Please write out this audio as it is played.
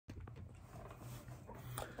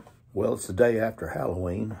Well, it's the day after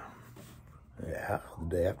Halloween. Yeah,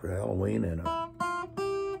 the day after Halloween, and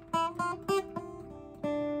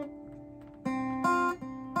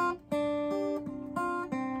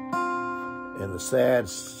the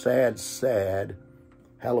sad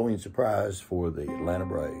Halloween surprise for the Atlanta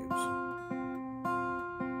Braves.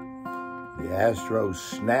 The Astros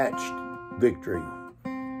snatched victory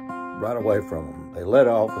right away from them. They led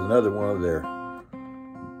off with another one of their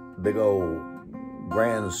big old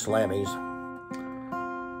grand slammies.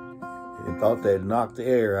 They thought they'd knocked the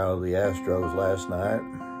air out of the Astros last night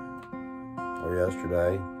or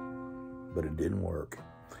yesterday, but it didn't work.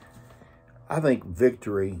 I think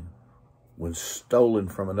victory, when stolen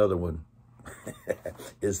from another one,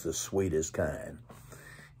 is the sweetest kind.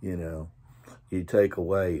 You know, you take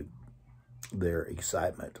away their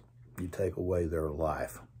excitement, you take away their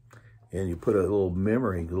life, and you put a little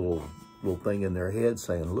memory, little thing in their head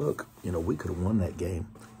saying, look, you know, we could have won that game.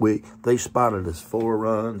 They spotted us 4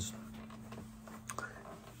 runs,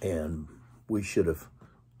 and we should have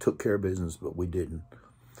took care of business, but we didn't.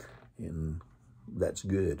 And that's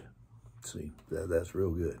good. See, that's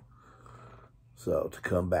real good. So to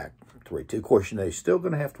come back 3-2, of course, you know, you're still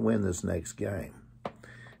going to have to win this next game.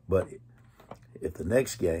 But if the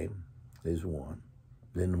next game is won,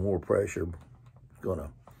 then more pressure is going to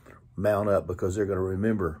mount up, because they're going to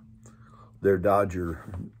remember their Dodger,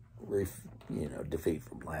 defeat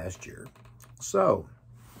from last year. So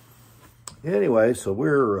anyway, so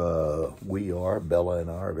Bella and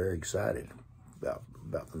I are very excited about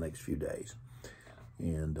the next few days.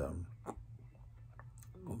 And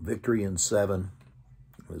victory in 7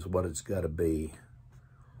 is what it's got to be.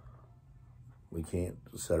 We can't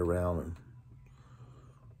sit around and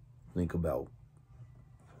think about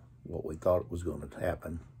what we thought was going to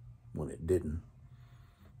happen when it didn't.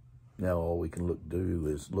 Now all we can do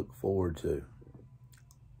is look forward to,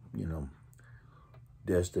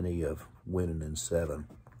 destiny of winning in 7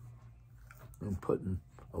 and putting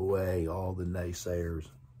away all the naysayers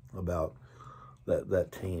about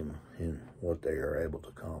that team and what they are able to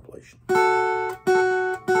accomplish.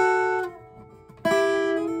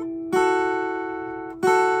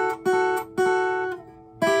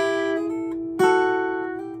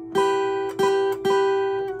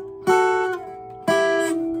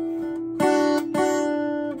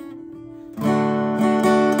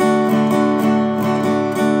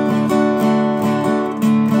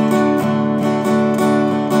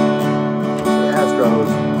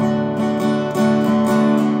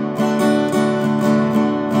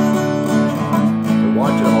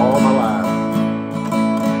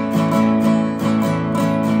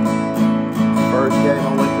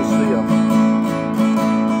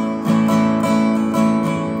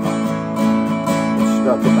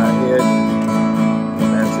 Stuck in my head,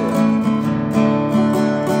 and that's it.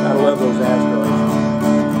 I love those Astros.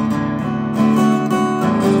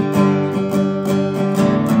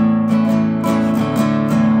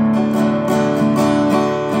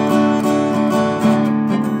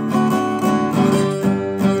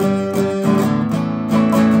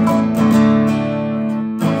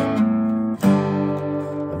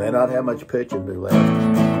 I may not have much pitching to left.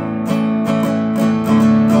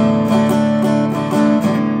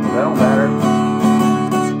 That don't matter.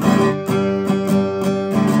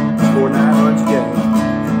 Score 9 runs a game.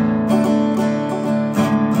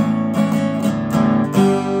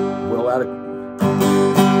 Will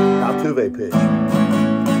Altuve pitch.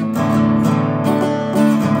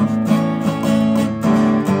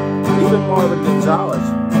 Even Marvin Gonzales.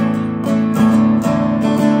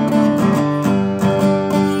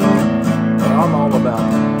 But I'm all about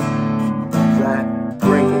Zack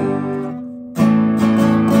Greinke.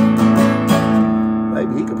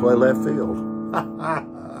 Maybe he could play left field.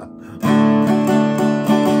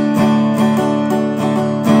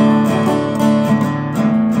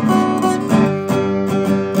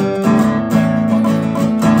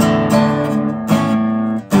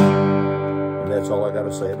 And that's all I got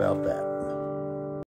to say about that.